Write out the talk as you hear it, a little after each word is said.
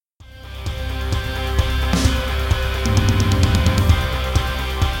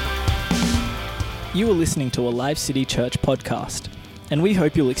You are listening to a Live City Church podcast, and we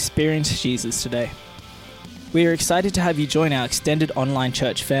hope you'll experience Jesus today. We are excited to have you join our extended online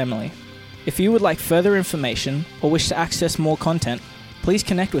church family. If you would like further information or wish to access more content, please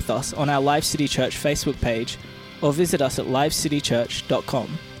connect with us on our Live City Church Facebook page or visit us at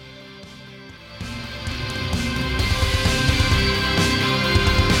livecitychurch.com.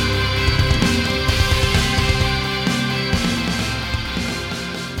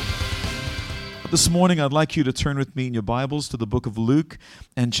 This morning, I'd like you to turn with me in your Bibles to the book of Luke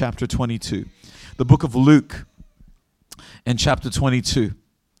and chapter 22. The book of Luke and chapter 22.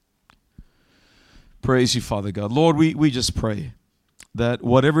 Praise you, Father God. Lord, we just pray that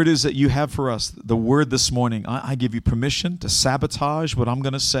whatever it is that you have for us, the word this morning, I give you permission to sabotage what I'm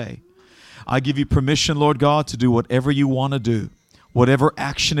going to say. I give you permission, Lord God, to do whatever you want to do. Whatever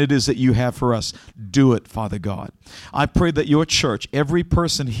action it is that you have for us, do it, Father God. I pray that your church, every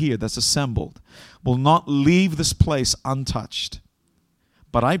person here that's assembled, will not leave this place untouched.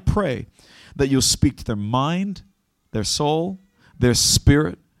 But I pray that you'll speak to their mind, their soul, their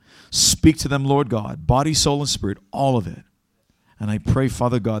spirit. Speak to them, Lord God, body, soul, and spirit, all of it. And I pray,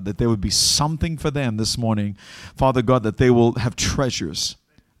 Father God, that there would be something for them this morning, Father God, that they will have treasures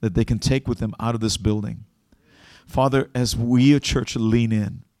that they can take with them out of this building. Father, as we, a church, lean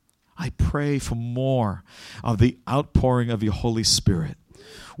in, I pray for more of the outpouring of your Holy Spirit.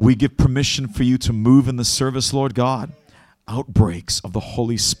 We give permission for you to move in the service, Lord God. Outbreaks of the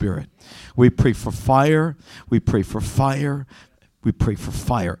Holy Spirit. We pray for fire. We pray for fire. We pray for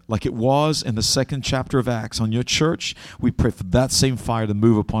fire. Like it was in the second chapter of Acts on your church, we pray for that same fire to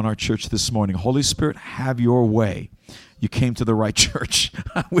move upon our church this morning. Holy Spirit, have your way. You came to the right church.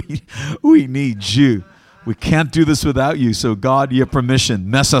 We need you. We can't do this without you. So God, your permission,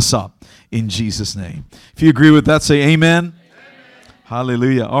 mess us up in Jesus' name. If you agree with that, say amen. Amen.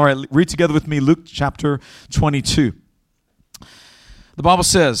 Hallelujah. All right, read together with me Luke chapter 22. The Bible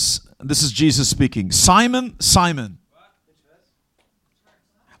says, this is Jesus speaking. Simon, Simon.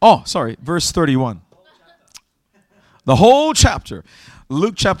 Oh, sorry, verse 31. The whole chapter.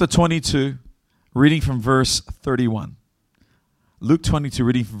 Luke chapter 22, reading from verse 31. Luke 22,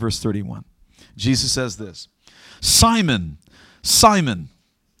 reading from verse 31. Jesus says this, Simon, Simon,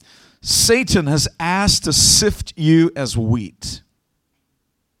 Satan has asked to sift you as wheat.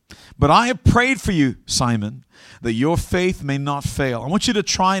 But I have prayed for you, Simon, that your faith may not fail. I want you to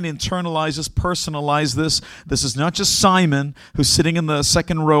try and internalize this, personalize this. This is not just Simon who's sitting in the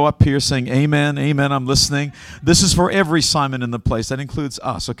second row up here saying, amen, amen, I'm listening. This is for every Simon in the place. That includes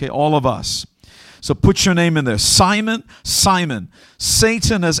us, okay, all of us. So put your name in there. Simon, Simon,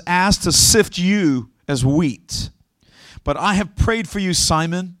 Satan has asked to sift you as wheat. But I have prayed for you,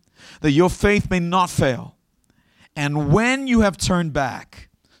 Simon, that your faith may not fail. And when you have turned back,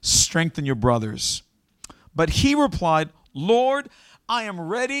 strengthen your brothers. But he replied, Lord, I am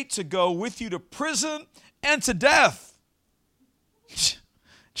ready to go with you to prison and to death.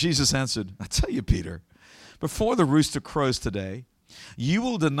 Jesus answered, I tell you, Peter, before the rooster crows today, you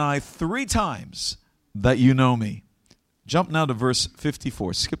will deny 3 times that you know me. Jump now to verse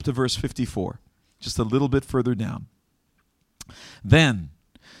 54. Skip to verse 54. Just a little bit further down. Then,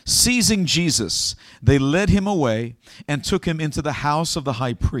 seizing Jesus, they led him away and took him into the house of the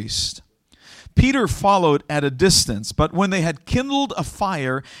high priest. Peter followed at a distance, but when they had kindled a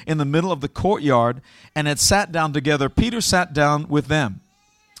fire in the middle of the courtyard and had sat down together, Peter sat down with them.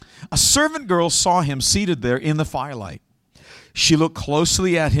 A servant girl saw him seated there in the firelight. She looked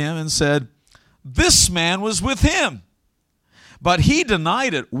closely at him and said, this man was with him. But he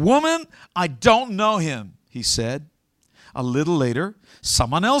denied it. Woman, I don't know him, he said. A little later,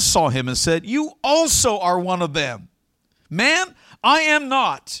 someone else saw him and said, you also are one of them. Man, I am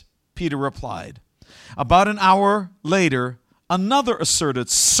not, Peter replied. About an hour later, another asserted,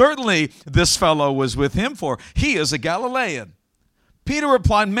 certainly this fellow was with him, for he is a Galilean. Peter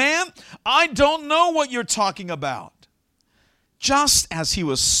replied, man, I don't know what you're talking about. Just as he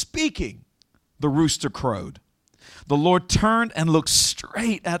was speaking, the rooster crowed. The Lord turned and looked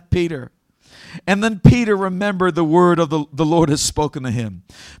straight at Peter. And then Peter remembered the word of the Lord has spoken to him.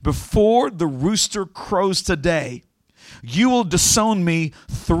 Before the rooster crows today, you will disown me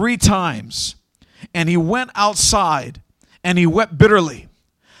 3 times. And he went outside and he wept bitterly.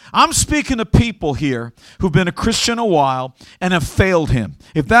 I'm speaking to people here who've been a Christian a while and have failed him.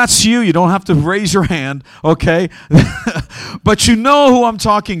 If that's you, you don't have to raise your hand, okay? But you know who I'm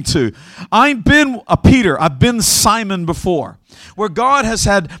talking to. I've been a Peter. I've been Simon before, where God has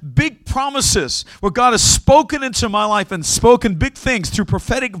had big promises where God has spoken into my life and spoken big things through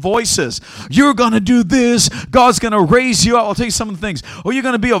prophetic voices. You're going to do this. God's going to raise you up. I'll tell you some of the things. Or you're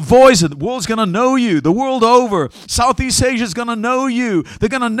going to be a voice. The world's going to know you. The world over. Southeast Asia is going to know you. They're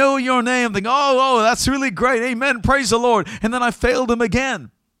going to know your name. Think, oh, that's really great. Amen. Praise the Lord. And then I failed him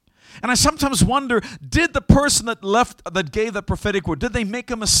again. And I sometimes wonder, did the person that gave that prophetic word, did they make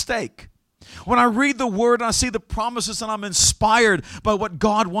a mistake? When I read the word and I see the promises and I'm inspired by what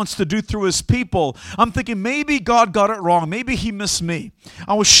God wants to do through his people, I'm thinking maybe God got it wrong. Maybe he missed me.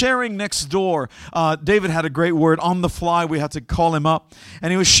 I was sharing next door. David had a great word on the fly. We had to call him up.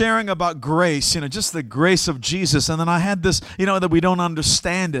 And he was sharing about grace, just the grace of Jesus. And then I had this, that we don't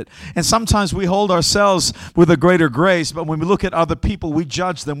understand it. And sometimes we hold ourselves with a greater grace, but when we look at other people, we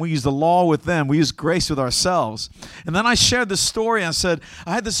judge them. We use the law with them. We use grace with ourselves. And then I shared this story. I said,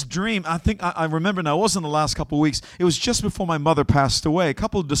 I had this dream. I remember now, it wasn't the last couple of weeks. It was just before my mother passed away. A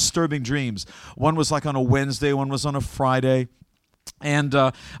couple of disturbing dreams. One was like on a Wednesday, one was on a Friday. And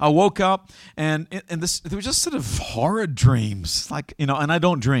I woke up, and they were just sort of horrid dreams, and I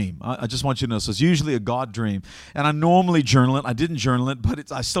don't dream. I just want you to know. So it's usually a God dream, and I normally journal it. I didn't journal it,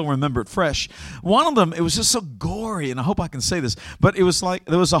 but I still remember it fresh. One of them, it was just so gory, and I hope I can say this, but it was like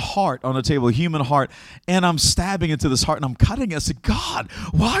there was a heart on the table, a human heart, and I'm stabbing into this heart, and I'm cutting it. I said, God,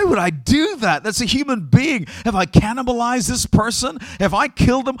 why would I do that? That's a human being. Have I cannibalized this person? Have I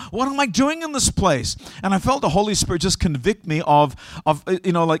killed him? What am I doing in this place? And I felt the Holy Spirit just convict me of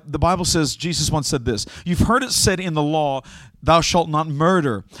like the Bible says, Jesus once said this, you've heard it said in the law, thou shalt not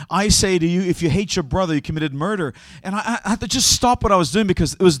murder. I say to you, if you hate your brother, you committed murder. And I had to just stop what I was doing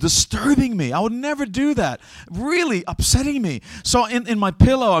because it was disturbing me. I would never do that. Really upsetting me. So in my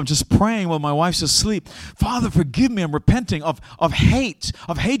pillow, I'm just praying while my wife's asleep. Father, forgive me. I'm repenting of hate,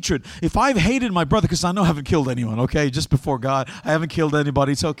 of hatred. If I've hated my brother, because I know I haven't killed anyone, okay? Just before God, I haven't killed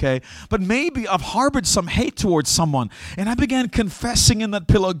anybody. It's okay. But maybe I've harbored some hate towards someone. And I began confessing in that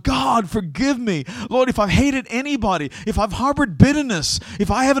pillow, God, forgive me. Lord, if I've hated anybody, if I've harbored bitterness,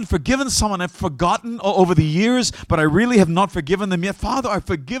 if I haven't forgiven someone, I've forgotten over the years, but I really have not forgiven them yet. Father, I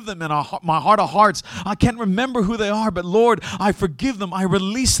forgive them in my heart of hearts. I can't remember who they are, but Lord, I forgive them. I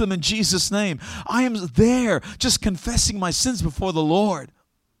release them in Jesus' name. I am there just confessing my sins before the Lord.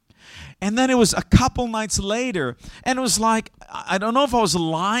 And then it was a couple nights later, and it was like, I don't know if I was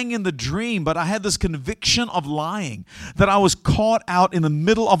lying in the dream, but I had this conviction of lying, that I was caught out in the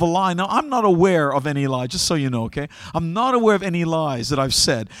middle of a lie. Now, I'm not aware of any lie, just so you know, okay? I'm not aware of any lies that I've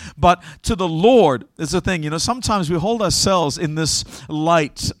said. But to the Lord is the thing, sometimes we hold ourselves in this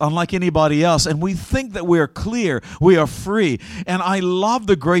light, unlike anybody else, and we think that we are clear, we are free. And I love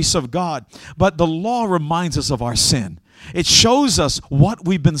the grace of God, but the law reminds us of our sin. It shows us what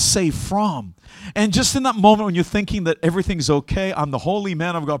we've been saved from. And just in that moment when you're thinking that everything's okay, I'm the holy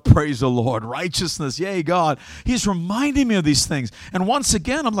man of God, praise the Lord, righteousness, yay God. He's reminding me of these things. And once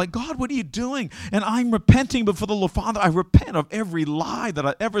again, I'm like, God, what are you doing? And I'm repenting before the Lord. Father, I repent of every lie that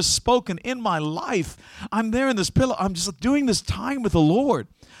I've ever spoken in my life. I'm there in this pillow. I'm just doing this time with the Lord.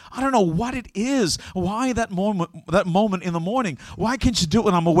 I don't know what it is. Why that moment in the morning? Why can't you do it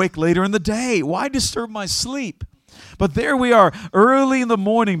when I'm awake later in the day? Why disturb my sleep? But there we are, early in the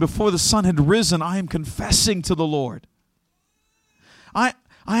morning before the sun had risen, I am confessing to the Lord. I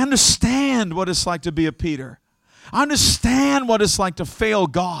understand what it's like to be a Peter. I understand what it's like to fail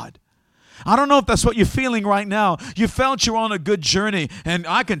God. I don't know if that's what you're feeling right now. You felt you're on a good journey, and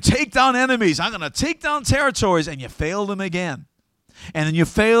I can take down enemies. I'm going to take down territories, and you failed them again. And then you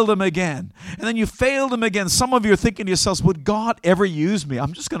failed him again. And then you failed him again. Some of you are thinking to yourselves, would God ever use me?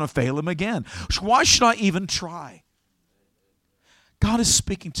 I'm just going to fail him again. Why should I even try? God is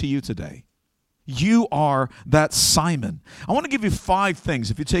speaking to you today. You are that Simon. I want to give you 5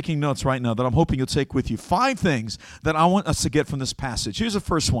 things, if you're taking notes right now, that I'm hoping you'll take with you. 5 things that I want us to get from this passage. Here's the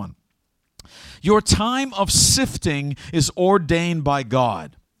first one. Your time of sifting is ordained by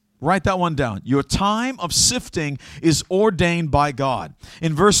God. Write that one down. Your time of sifting is ordained by God.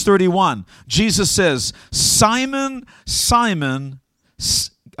 In verse 31, Jesus says, Simon, Simon,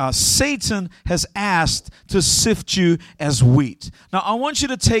 Satan has asked to sift you as wheat. Now, I want you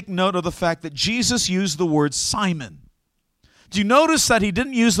to take note of the fact that Jesus used the word Simon. Do you notice that he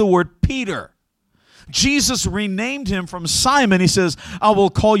didn't use the word Peter? Jesus renamed him from Simon. He says, I will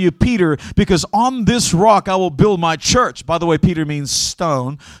call you Peter because on this rock I will build my church. By the way, Peter means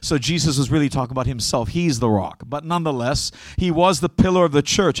stone. So Jesus was really talking about himself. He's the rock. But nonetheless, he was the pillar of the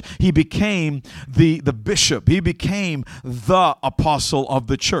church. He became the bishop. He became the apostle of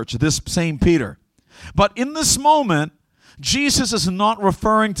the church, this same Peter. But in this moment, Jesus is not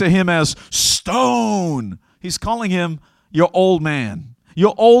referring to him as stone. He's calling him your old man.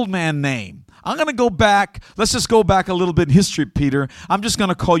 your old man name. I'm going to go back. Let's just go back a little bit in history, Peter. I'm just going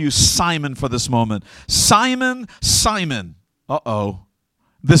to call you Simon for this moment. Simon, Simon. Uh-oh.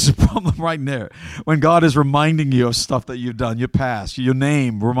 This is a problem right there. When God is reminding you of stuff that you've done, your past, your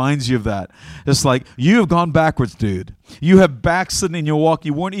name reminds you of that. It's like, you have gone backwards, dude. You have backslidden in your walk.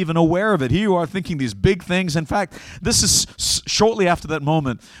 You weren't even aware of it. Here you are thinking these big things. In fact, this is shortly after that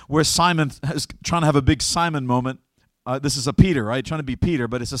moment where Simon is trying to have a big Simon moment. This is a Peter, right? Trying to be Peter,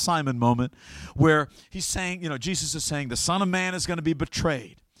 but it's a Simon moment where he's saying, Jesus is saying, the Son of Man is going to be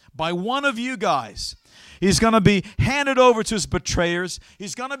betrayed by one of you guys. He's going to be handed over to his betrayers.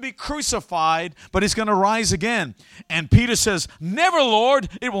 He's going to be crucified, but he's going to rise again. And Peter says, never, Lord.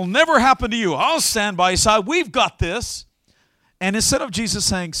 It will never happen to you. I'll stand by your side. We've got this. And instead of Jesus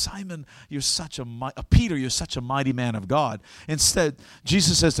saying, Simon, Peter, you're such a mighty man of God. Instead,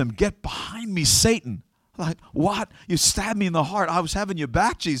 Jesus says to him, get behind me, Satan. Like, what? You stabbed me in the heart. I was having your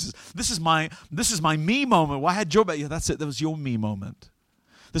back, Jesus. This is my me moment. Well, I had your back. Yeah, that's it. That was your me moment.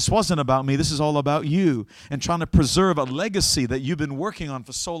 This wasn't about me. This is all about you and trying to preserve a legacy that you've been working on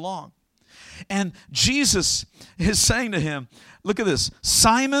for so long. And Jesus is saying to him, look at this.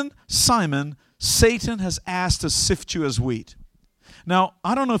 Simon, Simon, Satan has asked to sift you as wheat. Now,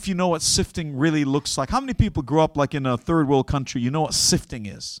 I don't know if you know what sifting really looks like. How many people grew up like in a third world country? You know what sifting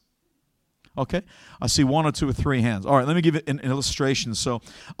is? Okay? I see one or two or three hands. All right, let me give it an illustration. So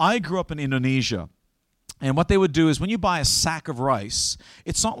I grew up in Indonesia. And what they would do is when you buy a sack of rice,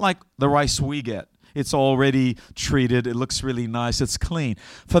 it's not like the rice we get. It's already treated. It looks really nice. It's clean.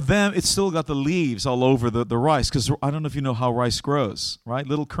 For them, it's still got the leaves all over the rice because I don't know if you know how rice grows, right?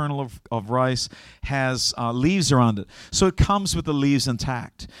 Little kernel of rice has leaves around it. So it comes with the leaves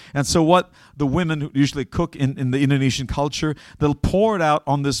intact. And so what the women who usually cook in the Indonesian culture, they'll pour it out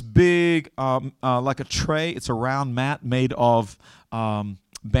on this big, like a tray. It's a round mat made of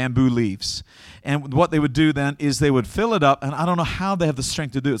bamboo leaves. And what they would do then is they would fill it up, and I don't know how they have the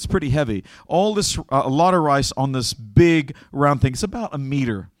strength to do it. It's pretty heavy. All this, a lot of rice on this big round thing. It's about a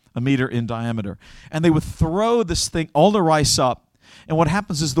meter in diameter. And they would throw this thing, all the rice up, and what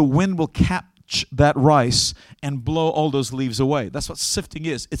happens is the wind will catch that rice and blow all those leaves away. That's what sifting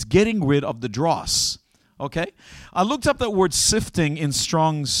is. It's getting rid of the dross. Okay? I looked up that word sifting in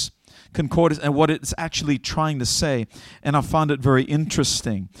Strong's Concordance and what it's actually trying to say, and I found it very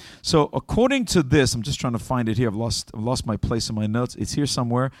interesting. So according to this, I'm just trying to find it here. I've lost my place in my notes. It's here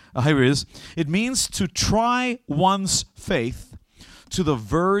somewhere. Here it is. It means to try one's faith to the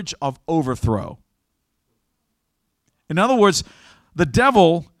verge of overthrow. In other words, the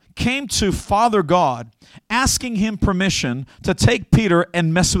devil came to Father God asking him permission to take Peter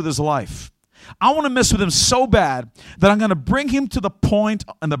and mess with his life. I want to mess with him so bad that I'm going to bring him to the point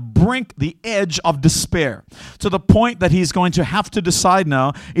and the edge of despair, to the point that he's going to have to decide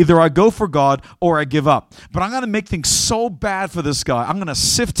now, either I go for God or I give up. But I'm going to make things so bad for this guy. I'm going to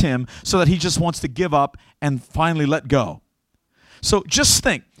sift him so that he just wants to give up and finally let go. So just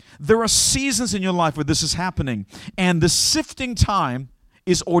think, there are seasons in your life where this is happening, and the sifting time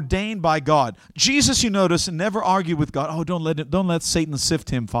is ordained by God. Jesus, you notice, never argued with God. Oh, don't let Satan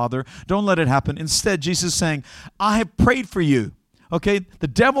sift him, Father. Don't let it happen. Instead, Jesus is saying, I have prayed for you. Okay? The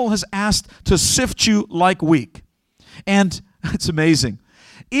devil has asked to sift you like wheat. And it's amazing.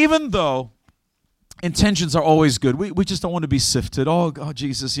 Even though intentions are always good, we just don't want to be sifted. Oh, God,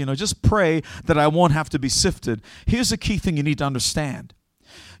 Jesus, just pray that I won't have to be sifted. Here's a key thing you need to understand.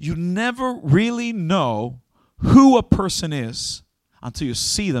 You never really know who a person is until you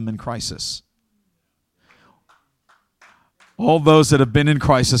see them in crisis. All those that have been in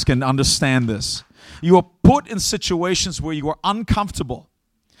crisis can understand this. You are put in situations where you are uncomfortable.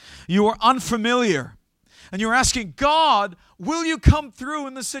 You are unfamiliar. And you're asking, God, will you come through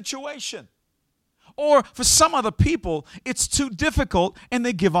in this situation? Or for some other people, it's too difficult and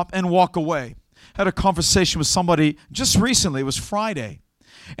they give up and walk away. I had a conversation with somebody just recently. It was Friday.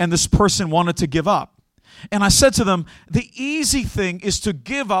 And this person wanted to give up. And I said to them, the easy thing is to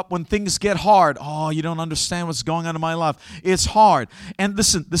give up when things get hard. Oh, you don't understand what's going on in my life. It's hard. And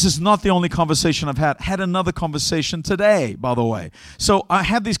listen, this is not the only conversation I've had. Had another conversation today, by the way. So I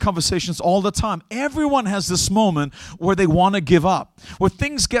have these conversations all the time. Everyone has this moment where they want to give up, where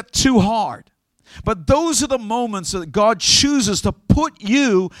things get too hard. But those are the moments that God chooses to put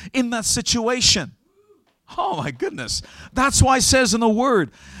you in that situation. Oh my goodness. That's why it says in the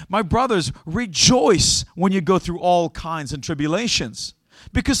Word, my brothers, rejoice when you go through all kinds of tribulations,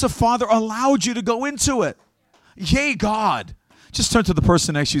 because the Father allowed you to go into it. Yay, God. Just turn to the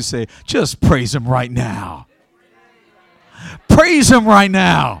person next to you and say, just praise Him right now. Praise Him right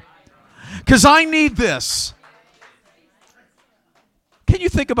now. Because I need this. Can you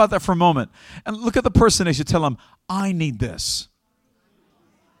think about that for a moment? And look at the person next to you. Tell them, I need this.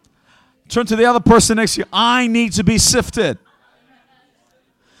 Turn to the other person next to you. I need to be sifted.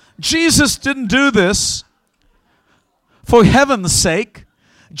 Jesus didn't do this for heaven's sake.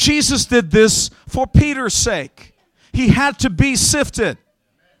 Jesus did this for Peter's sake. He had to be sifted.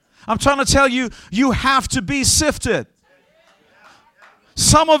 I'm trying to tell you, you have to be sifted.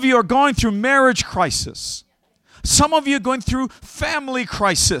 Some of you are going through marriage crisis. Some of you are going through family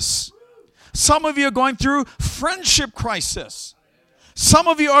crisis. Some of you are going through friendship crisis. Some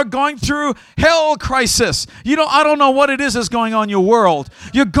of you are going through hell crisis. I don't know what it is that's going on in your world.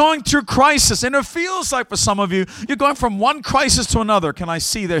 You're going through crisis, and it feels like for some of you, you're going from one crisis to another. Can I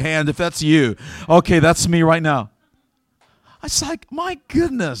see their hand if that's you? Okay, that's me right now. It's like, my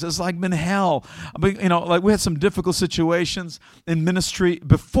goodness, it's like been hell. Like we had some difficult situations in ministry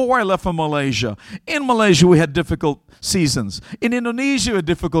before I left for Malaysia. In Malaysia, we had difficult seasons. In Indonesia, we had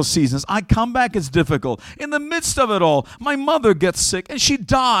difficult seasons. I come back, it's difficult. In the midst of it all, my mother gets sick and she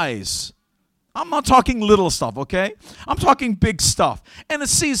dies. I'm not talking little stuff, okay? I'm talking big stuff. And the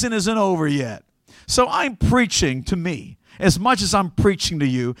season isn't over yet. So I'm preaching to me as much as I'm preaching to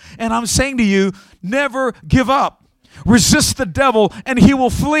you. And I'm saying to you, never give up. Resist the devil and he will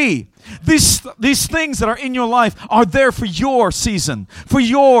flee. These things that are in your life are there for your season, for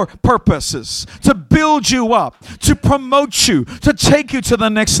your purposes, to build you up, to promote you, to take you to the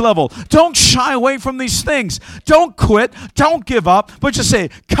next level. Don't shy away from these things. Don't quit. Don't give up. But just say,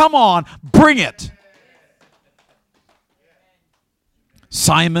 come on, bring it.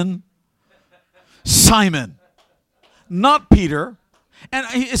 Simon, not Peter. And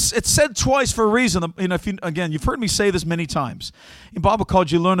it's said twice for a reason. You've heard me say this many times. In Bible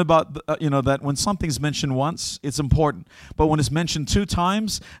college, you learn about, that when something's mentioned once, it's important. But when it's mentioned 2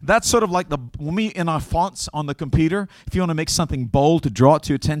 times, that's sort of like in our fonts on the computer. If you want to make something bold to draw it to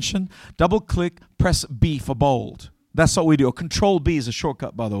your attention, double-click, press B for bold. That's what we do. Control B is a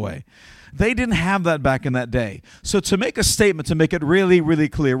shortcut, by the way. They didn't have that back in that day. So to make a statement, to make it really, really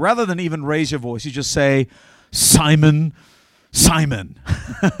clear, rather than even raise your voice, you just say, Simon.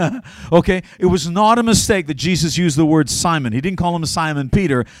 Okay? It was not a mistake that Jesus used the word Simon. He didn't call him Simon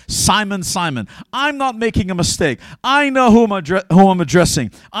Peter. Simon. I'm not making a mistake. I know who I'm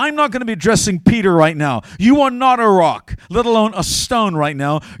addressing. I'm not going to be addressing Peter right now. You are not a rock, let alone a stone right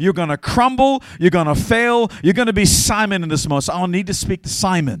now. You're going to crumble. You're going to fail. You're going to be Simon in this moment. So I'll need to speak to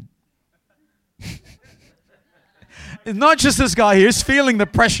Simon. Not just this guy here. He's feeling the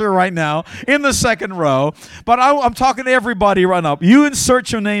pressure right now in the second row. But I'm talking to everybody right now. You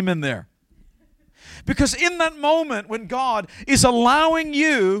insert your name in there. Because in that moment when God is allowing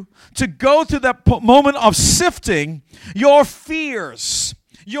you to go through that moment of sifting, your fears,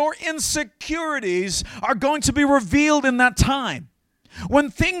 your insecurities are going to be revealed in that time. When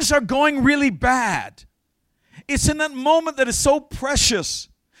things are going really bad, it's in that moment that is so precious.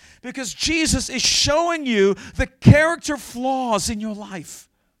 Because Jesus is showing you the character flaws in your life.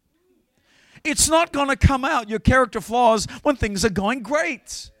 It's not going to come out, your character flaws, when things are going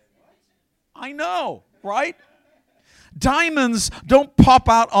great. I know, right? Diamonds don't pop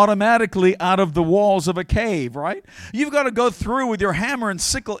out automatically out of the walls of a cave, right? You've got to go through with your hammer and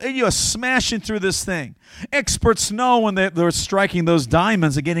sickle, and you're smashing through this thing. Experts know when they're striking those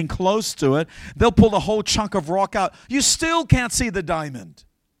diamonds and getting close to it, they'll pull the whole chunk of rock out. You still can't see the diamond.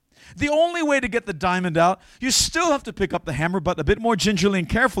 The only way to get the diamond out, you still have to pick up the hammer, but a bit more gingerly and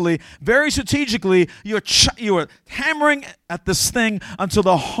carefully, very strategically, you're hammering at this thing until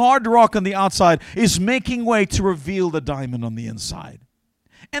the hard rock on the outside is making way to reveal the diamond on the inside.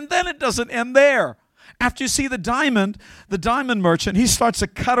 And then it doesn't end there. After you see the diamond merchant, he starts to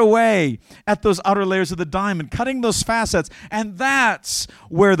cut away at those outer layers of the diamond, cutting those facets, and that's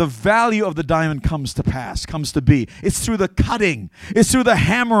where the value of the diamond comes to be. It's through the cutting. It's through the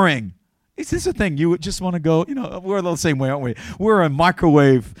hammering. Is this a thing? You just want to go, we're the same way, aren't we? We're a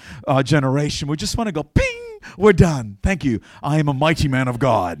microwave generation. We just want to go, ping, we're done. Thank you. I am a mighty man of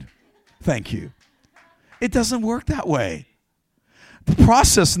God. Thank you. It doesn't work that way. The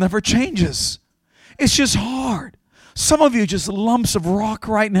process never changes. It's just hard. Some of you just lumps of rock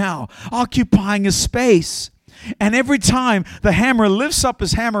right now, occupying a space. And every time the hammer lifts up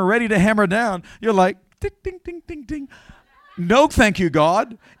his hammer, ready to hammer down, you're like, ding, ding, ding, ding, ding. No, thank you,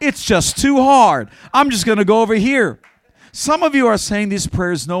 God. It's just too hard. I'm just going to go over here. Some of you are saying these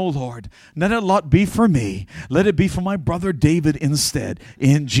prayers, no, Lord, let it not be for me. Let it be for my brother David instead,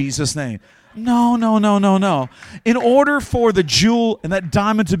 in Jesus' name. No. In order for the jewel and that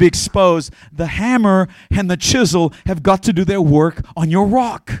diamond to be exposed, the hammer and the chisel have got to do their work on your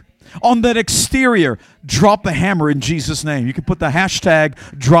rock. On that exterior, drop the hammer in Jesus' name. You can put the hashtag,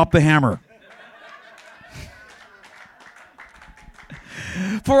 drop the hammer.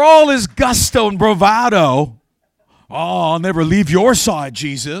 For all his gusto and bravado, I'll never leave your side,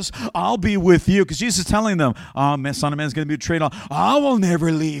 Jesus. I'll be with you. Because Jesus is telling them, Son of Man is going to be betrayed. I will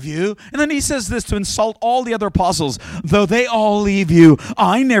never leave you. And then he says this to insult all the other apostles. Though they all leave you,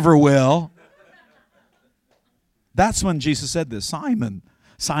 I never will. That's when Jesus said this. Simon,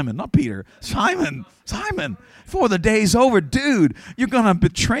 not Peter. Simon, before the day's over, dude, you're going to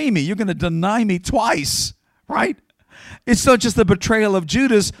betray me. You're going to deny me twice, right? It's not just the betrayal of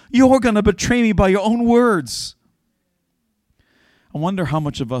Judas. You're going to betray me by your own words. I wonder how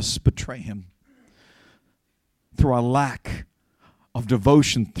much of us betray him through our lack of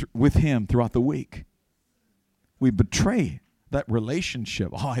devotion with him throughout the week. We betray that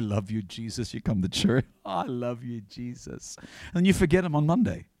relationship. Oh, I love you, Jesus. You come to church. Oh, I love you, Jesus. And you forget him on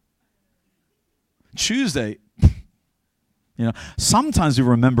Monday. Tuesday, sometimes we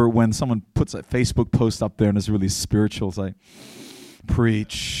remember when someone puts a Facebook post up there and it's really spiritual. It's like,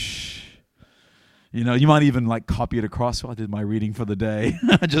 preach. You might even copy it across. I did my reading for the day.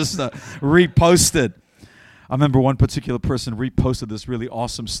 Just repost it. I remember one particular person reposted this really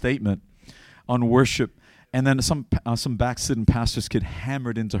awesome statement on worship. And then some backslidden pastor's kid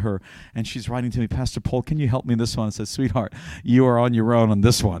hammered into her. And she's writing to me, Pastor Paul, can you help me in this one? I said, sweetheart, you are on your own on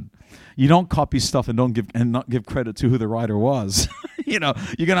this one. You don't copy stuff and not give credit to who the writer was. You're going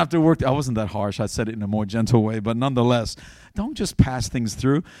to have to work. I wasn't that harsh. I said it in a more gentle way. But nonetheless, don't just pass things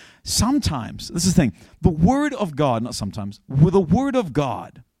through. Sometimes, this is the thing, the Word of God, not sometimes, with the Word of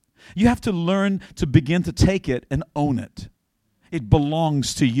God, you have to learn to begin to take it and own it. It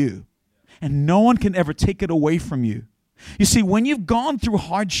belongs to you. And no one can ever take it away from you. You see, when you've gone through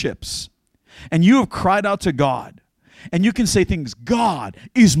hardships and you have cried out to God, and you can say things, God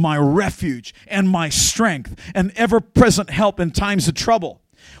is my refuge and my strength and ever-present help in times of trouble.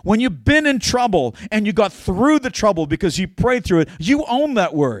 When you've been in trouble and you got through the trouble because you prayed through it, you own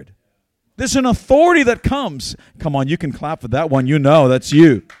that word. There's an authority that comes. Come on, you can clap for that one. You know that's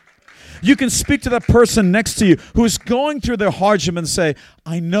you. You can speak to that person next to you who is going through their hardship and say,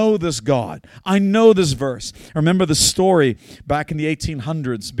 I know this God. I know this verse. I remember the story back in the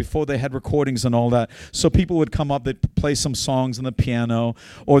 1800s before they had recordings and all that. So people would come up, they'd play some songs on the piano.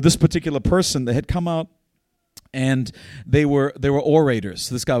 Or this particular person, they had come out and they were orators.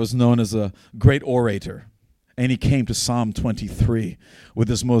 This guy was known as a great orator. And he came to Psalm 23 with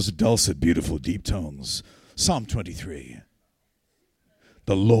his most dulcet, beautiful, deep tones. Psalm 23.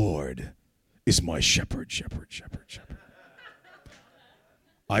 The Lord is my shepherd, shepherd, shepherd, shepherd.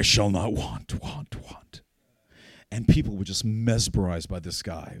 I shall not want. And people were just mesmerized by this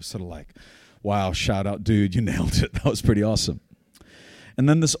guy. It was sort of like, wow, shout out, dude, you nailed it. That was pretty awesome. And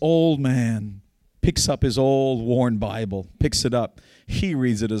then this old man picks up his old worn Bible, picks it up. He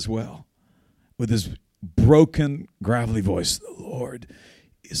reads it as well with his broken, gravelly voice. The Lord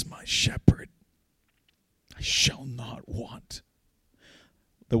is my shepherd. I shall not want.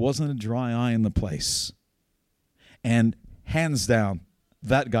 There wasn't a dry eye in the place. And hands down,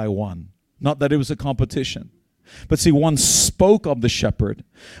 that guy won. Not that it was a competition. But see, one spoke of the shepherd,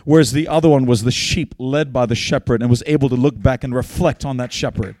 whereas the other one was the sheep led by the shepherd and was able to look back and reflect on that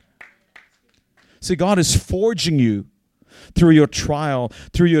shepherd. See, God is forging you through your trial,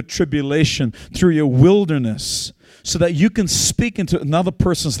 through your tribulation, through your wilderness, so that you can speak into another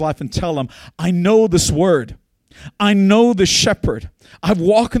person's life and tell them, I know this word. I know the shepherd. I've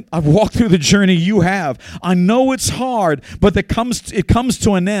walked through the journey you have. I know it's hard, but it comes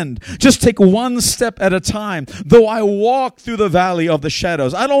to an end. Just take one step at a time. Though I walk through the valley of the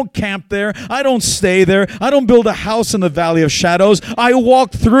shadows. I don't camp there. I don't stay there. I don't build a house in the valley of shadows. I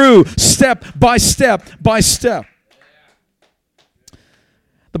walk through step by step by step.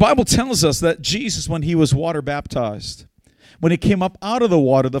 The Bible tells us that Jesus, when he was water baptized, when he came up out of the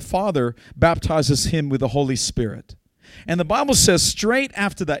water, the Father baptizes him with the Holy Spirit. And the Bible says straight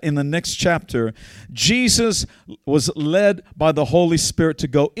after that, in the next chapter, Jesus was led by the Holy Spirit to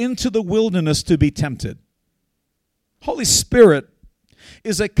go into the wilderness to be tempted. Holy Spirit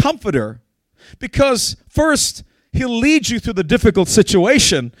is a comforter because first, he'll lead you through the difficult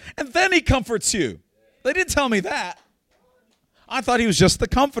situation, and then he comforts you. They didn't tell me that. I thought he was just the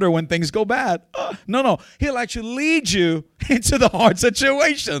comforter when things go bad. No. He'll actually lead you into the hard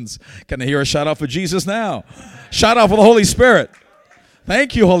situations. Can I hear a shout out for Jesus now? Shout out for the Holy Spirit.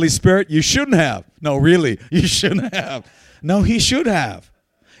 Thank you, Holy Spirit. You shouldn't have. No, really, you shouldn't have. No, he should have.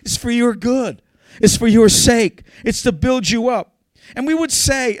 It's for your good. It's for your sake. It's to build you up. And we would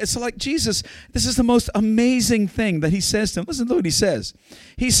say, it's like, Jesus, this is the most amazing thing that he says to him. Listen to what he says.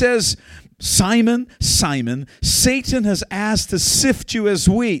 He says, Simon, Simon, Satan has asked to sift you as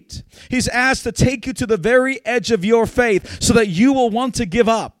wheat. He's asked to take you to the very edge of your faith so that you will want to give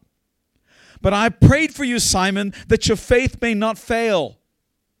up. But I prayed for you, Simon, that your faith may not fail.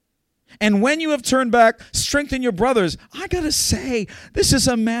 And when you have turned back, strengthen your brothers. I got to say, this is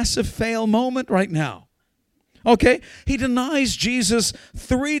a massive fail moment right now. Okay, he denies Jesus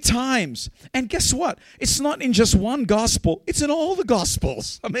 3 times. And guess what? It's not in just one gospel. It's in all the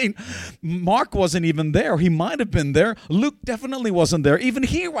gospels. I mean, Mark wasn't even there. He might have been there. Luke definitely wasn't there. Even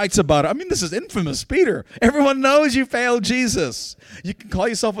he writes about it. I mean, this is infamous, Peter. Everyone knows you failed Jesus. You can call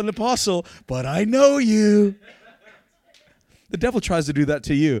yourself an apostle, but I know you. The devil tries to do that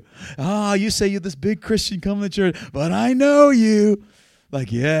to you. You say you're this big Christian coming to church, but I know you.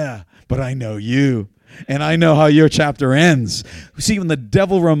 Like, yeah, but I know you. And I know how your chapter ends. See, when the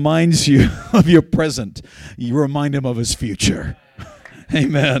devil reminds you of your present, you remind him of his future.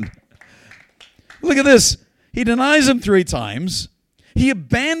 Amen. Look at this. He denies him 3 times. He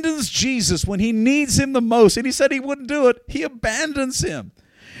abandons Jesus when he needs him the most. And he said he wouldn't do it. He abandons him.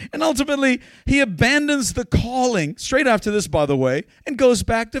 And ultimately, he abandons the calling, straight after this, by the way, and goes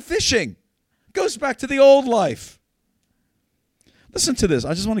back to fishing. Goes back to the old life. Listen to this.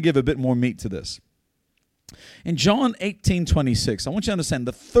 I just want to give a bit more meat to this. In John 18:26, I want you to understand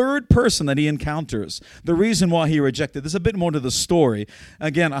the third person that he encounters, the reason why he rejected. There's a bit more to the story.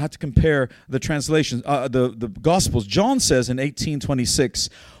 Again, I have to compare the translations, the Gospels. John says in 18:26,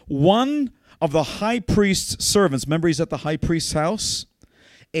 one of the high priest's servants, remember he's at the high priest's house,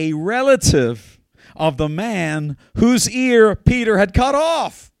 a relative of the man whose ear Peter had cut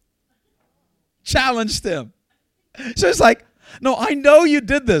off, challenged him. So it's like, no, I know you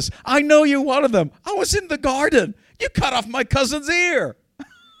did this. I know you're one of them. I was in the garden. You cut off my cousin's ear.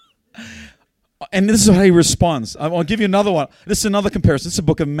 And this is how he responds. I'll give you another one. This is another comparison. This is the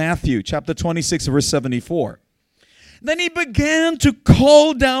book of Matthew, chapter 26, verse 74. Then he began to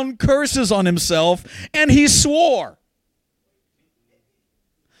call down curses on himself, and he swore.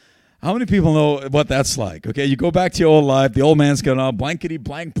 How many people know what that's like? Okay, you go back to your old life. The old man's going on blankety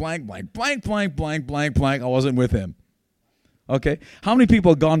blank blank blank blank blank blank blank blank. I wasn't with him. Okay, how many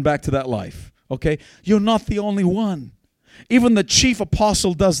people have gone back to that life? Okay, you're not the only one. Even the chief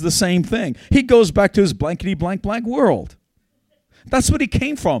apostle does the same thing. He goes back to his blankety blank blank world. That's what he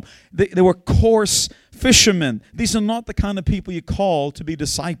came from. They were coarse fishermen. These are not the kind of people you call to be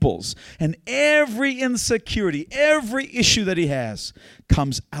disciples. And every insecurity, every issue that he has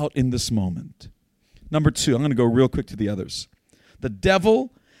comes out in this moment. Number 2, I'm going to go real quick to the others. The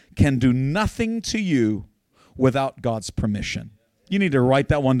devil can do nothing to you without God's permission. You need to write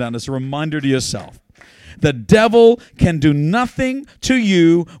that one down as a reminder to yourself. The devil can do nothing to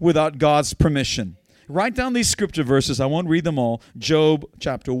you without God's permission. Write down these scripture verses. I won't read them all. Job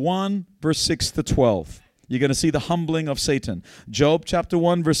chapter 1, verse 6 to 12. You're going to see the humbling of Satan. Job chapter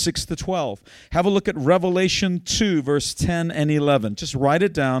 1, verse 6 to 12. Have a look at Revelation 2, verse 10 and 11. Just write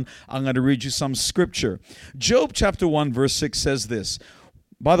it down. I'm going to read you some scripture. Job chapter 1, verse 6 says this.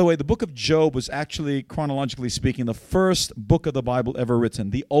 By the way, the book of Job was actually, chronologically speaking, the first book of the Bible ever written,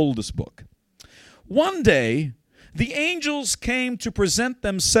 the oldest book. One day, the angels came to present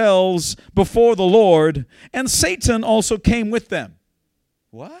themselves before the Lord, and Satan also came with them.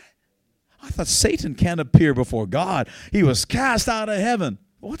 What? I thought Satan can't appear before God. He was cast out of heaven.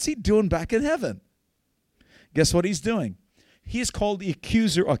 What's he doing back in heaven? Guess what he's doing? He is called the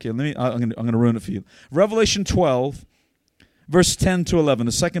accuser. Okay, I'm going to ruin it for you. Revelation 12. Verse 10 to 11,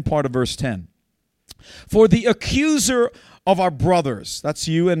 the second part of verse 10. For the accuser of our brothers, that's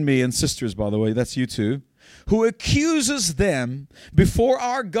you and me and sisters, by the way, that's you too, who accuses them before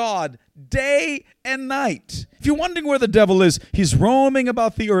our God day and night. If you're wondering where the devil is, he's roaming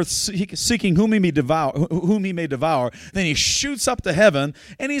about the earth seeking whom he may devour. Then he shoots up to heaven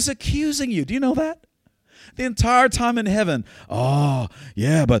and he's accusing you. Do you know that? The entire time in heaven. Oh,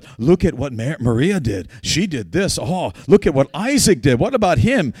 yeah, but look at what Maria did. She did this. Oh, look at what Isaac did. What about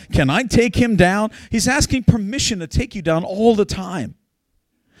him? Can I take him down? He's asking permission to take you down all the time.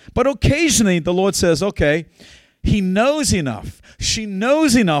 But occasionally the Lord says, okay, he knows enough. She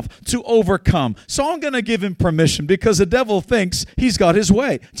knows enough to overcome. So I'm going to give him permission because the devil thinks he's got his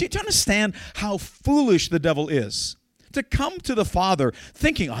way. Do you understand how foolish the devil is? To come to the Father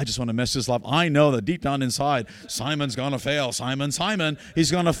thinking, I just want to mess his life. I know that deep down inside, Simon's going to fail. Simon, he's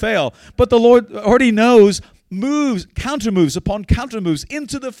going to fail. But the Lord already knows, moves, counter moves upon counter moves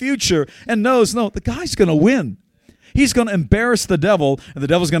into the future and knows, no, the guy's going to win. He's going to embarrass the devil, and the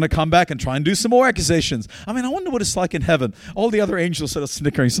devil's going to come back and try and do some more accusations. I mean, I wonder what it's like in heaven. All the other angels sort of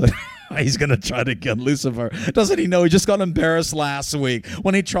snickering, said, he's going to try to get Lucifer. Doesn't he know he just got embarrassed last week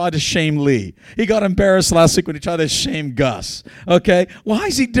when he tried to shame Lee? He got embarrassed last week when he tried to shame Gus. Okay? Why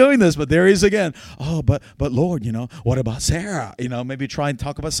is he doing this? But there he is again. Oh, but Lord, what about Sarah? Maybe try and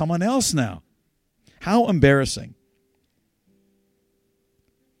talk about someone else now. How embarrassing.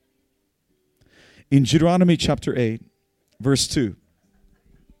 In Deuteronomy chapter 8, verse 2,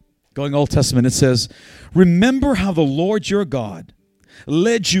 going Old Testament, it says, remember how the Lord your God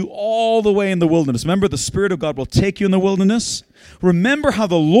led you all the way in the wilderness. Remember, the Spirit of God will take you in the wilderness. Remember how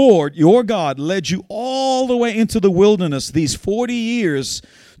the Lord your God led you all the way into the wilderness these 40 years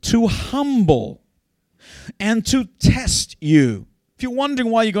to humble and to test you. If you're wondering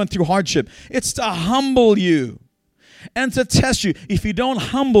why you're going through hardship, it's to humble you and to test you. If you don't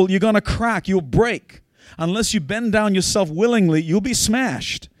humble, you're going to crack. You'll break. Unless you bend down yourself willingly, you'll be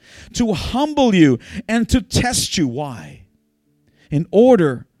smashed. To humble you and to test you. Why? In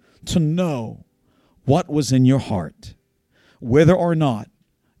order to know what was in your heart, whether or not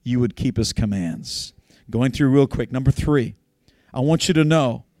you would keep his commands. Going through real quick. Number 3, I want you to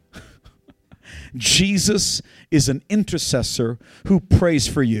know Jesus is an intercessor who prays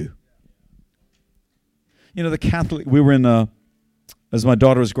for you. The Catholic, we were in as my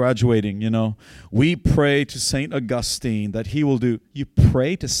daughter was graduating, we pray to St. Augustine that he will do. You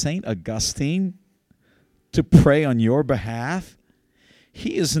pray to St. Augustine to pray on your behalf?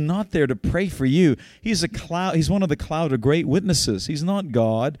 He is not there to pray for you. He's one of the cloud of great witnesses. He's not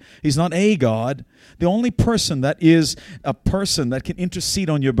God. He's not a God. The only person that is a person that can intercede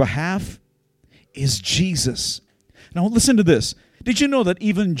on your behalf is Jesus. Now listen to this. Did you know that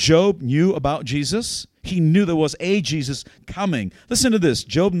even Job knew about Jesus? He knew there was a Jesus coming. Listen to this.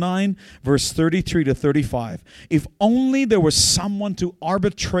 Job 9, verse 33 to 35. If only there was someone to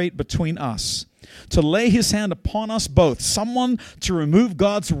arbitrate between us, to lay his hand upon us both, someone to remove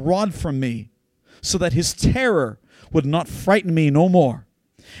God's rod from me, so that his terror would not frighten me no more,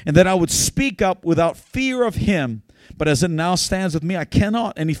 and that I would speak up without fear of him. But as it now stands with me, I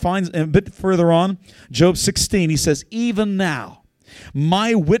cannot. And he finds a bit further on, Job 16, he says, even now,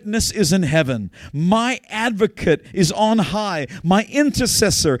 my witness is in heaven. My advocate is on high. My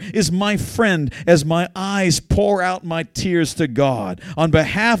intercessor is my friend as my eyes pour out my tears to God. On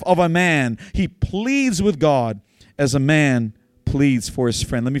behalf of a man, he pleads with God as a man pleads for his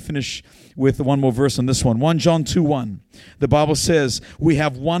friend. Let me finish with one more verse on this one. 1 John 2:1. The Bible says, we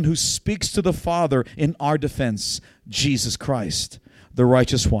have one who speaks to the Father in our defense, Jesus Christ, the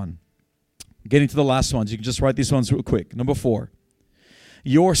righteous one. Getting to the last ones. You can just write these ones real quick. Number 4.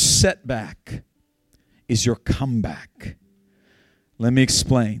 Your setback is your comeback. Let me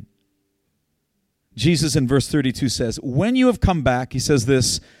explain. Jesus in verse 32 says, when you have come back, he says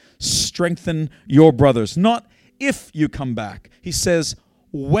this, strengthen your brothers. Not if you come back. He says,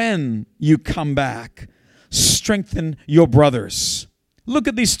 when you come back, strengthen your brothers. Look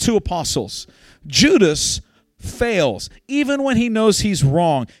at these 2 apostles. Judas fails. Even when he knows he's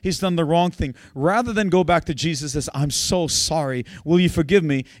wrong, he's done the wrong thing. Rather than go back to Jesus and say, I'm so sorry, will you forgive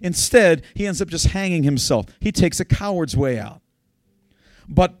me? Instead, he ends up just hanging himself. He takes a coward's way out.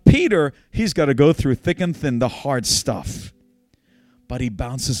 But Peter, he's got to go through thick and thin, the hard stuff. But he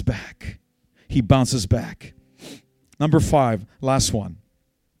bounces back. He bounces back. Number 5, last one.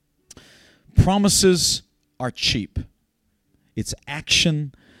 Promises are cheap. It's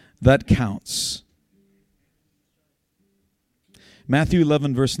action that counts. Matthew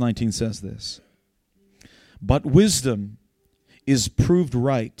 11, verse 19 says this. But wisdom is proved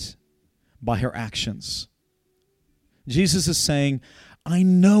right by her actions. Jesus is saying, I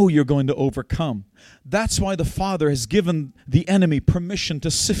know you're going to overcome. That's why the Father has given the enemy permission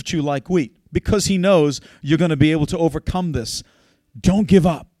to sift you like wheat, because he knows you're going to be able to overcome this. Don't give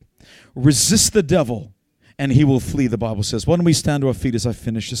up. Resist the devil, and he will flee, the Bible says. Why don't we stand to our feet as I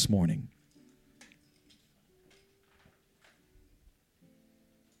finish this morning?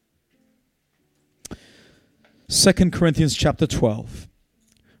 2 Corinthians chapter 12,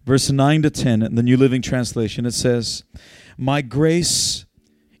 verse 9 to 10 in the New Living Translation, it says, my grace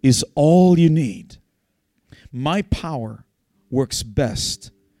is all you need. My power works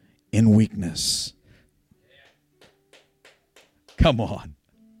best in weakness. Come on.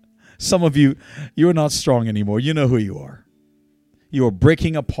 Some of you, you're not strong anymore. You know who you are. You are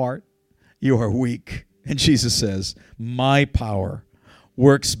breaking apart. You are weak. And Jesus says, my power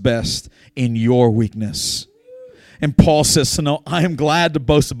works best in your weakness. And Paul says, so no, I am glad to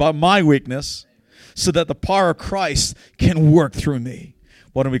boast about my weakness so that the power of Christ can work through me.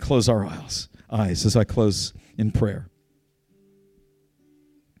 Why don't we close our eyes as I close in prayer.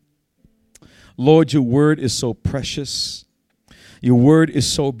 Lord, your word is so precious. Your word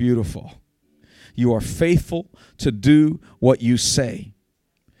is so beautiful. You are faithful to do what you say.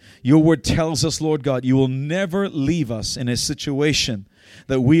 Your word tells us, Lord God, you will never leave us in a situation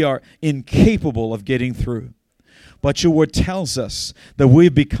that we are incapable of getting through. But your word tells us that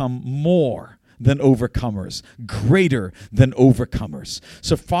we've become more than overcomers, greater than overcomers.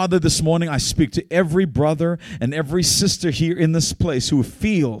 So, Father, this morning I speak to every brother and every sister here in this place who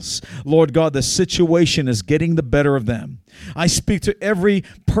feels, Lord God, the situation is getting the better of them. I speak to every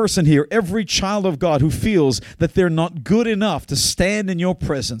person here, every child of God who feels that they're not good enough to stand in your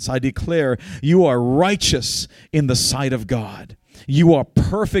presence. I declare you are righteous in the sight of God. You are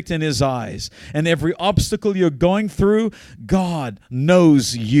perfect in his eyes. And every obstacle you're going through, God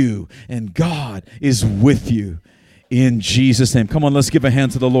knows you. And God is with you. In Jesus' name. Come on, let's give a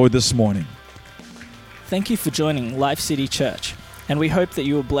hand to the Lord this morning. Thank you for joining Life City Church. And we hope that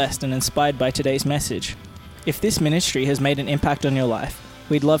you were blessed and inspired by today's message. If this ministry has made an impact on your life,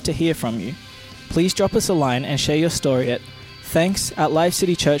 we'd love to hear from you. Please drop us a line and share your story at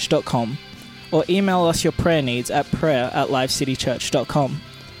thanks@livecitychurch.com. or email us your prayer needs at prayer@livecitychurch.com.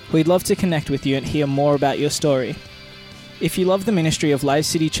 We'd love to connect with you and hear more about your story. If you love the ministry of Life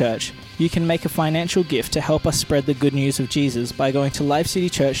City Church, you can make a financial gift to help us spread the good news of Jesus by going to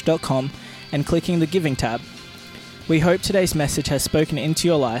livecitychurch.com and clicking the Giving tab. We hope today's message has spoken into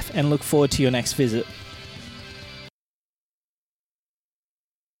your life and look forward to your next visit.